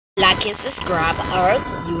like and subscribe, or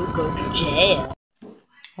else you'll go to jail.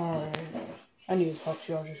 Alright. I need to talk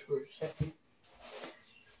to y'all just for a second.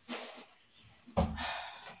 I'm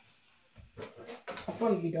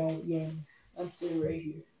finna be done with gaming. I'm sitting right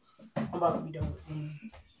here. I'm about to be done with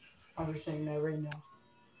gaming. I'm just saying that right now.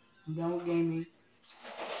 I'm done with gaming.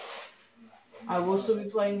 I will still be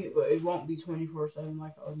playing it, but it won't be 24/7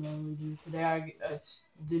 like I normally do. Today I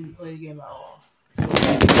didn't play the game at all. So,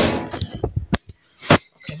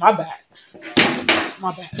 okay, my bad.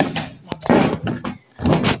 My bad.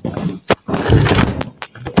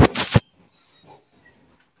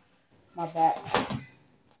 My bad.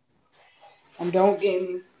 I'm done with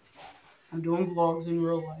gaming. I'm doing vlogs in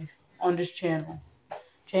real life on this channel.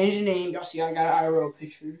 Change the name. Y'all see I got an IRL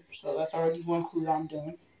picture. So that's already one clue that I'm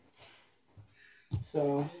doing.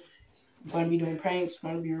 So I'm going to be doing pranks.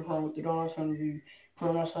 I'm going to be recording with the dogs. I'm going to be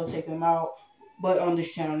putting myself, taking them out. But on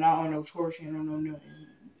this channel, not on no chore channel, no nothing.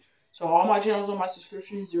 So all my channels on my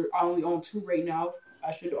subscriptions, I only own 2 right now.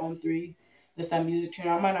 I should own 3. That's that music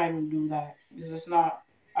channel. I might not even do that because it's not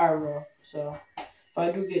IRL. So if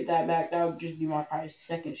I do get that back, that would just be my probably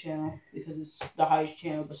second channel because it's the highest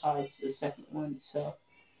channel besides the second one. So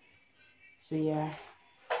yeah,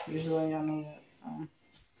 just letting y'all know that.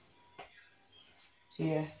 So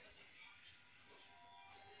yeah,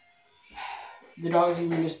 the dogs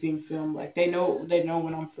even just being filmed. Like they know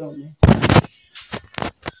when I'm filming.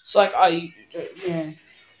 It's like man,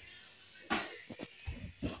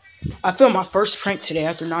 I filmed my first prank today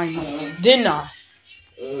after 9 months, didn't I?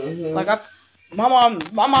 Like my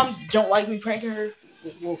mom don't like me pranking her.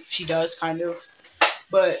 Well, she does kind of,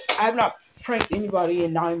 but I have not pranked anybody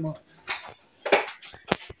in 9 months.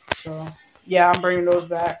 So yeah, I'm bringing those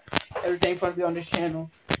back. Everything's gonna be on this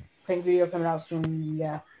channel. Prank video coming out soon.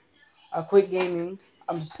 Yeah, I quit gaming.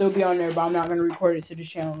 I'm still be on there, but I'm not gonna record it to this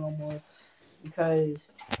channel no more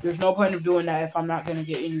because there's no point of doing that if I'm not gonna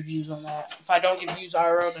get any views on that. If I don't get views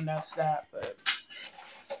IRL, then that's that. But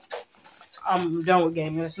I'm done with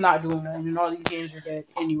gaming. It's not doing that, and all these games are dead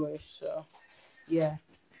anyway. So yeah,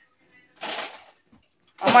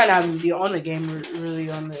 I might not even be on the game really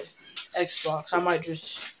on the Xbox. I might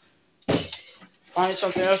just find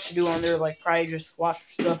something else to do on there, like probably just watch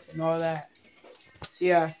stuff and all that. So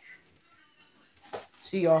yeah,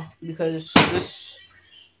 see y'all because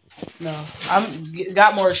I'm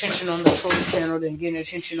got more attention on the Trolley channel than getting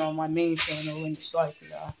attention on my main channel, and it's like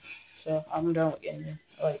so I'm done with gaming.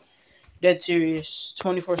 Like dead serious,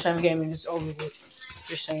 24/7 gaming is over with.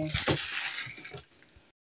 Just saying.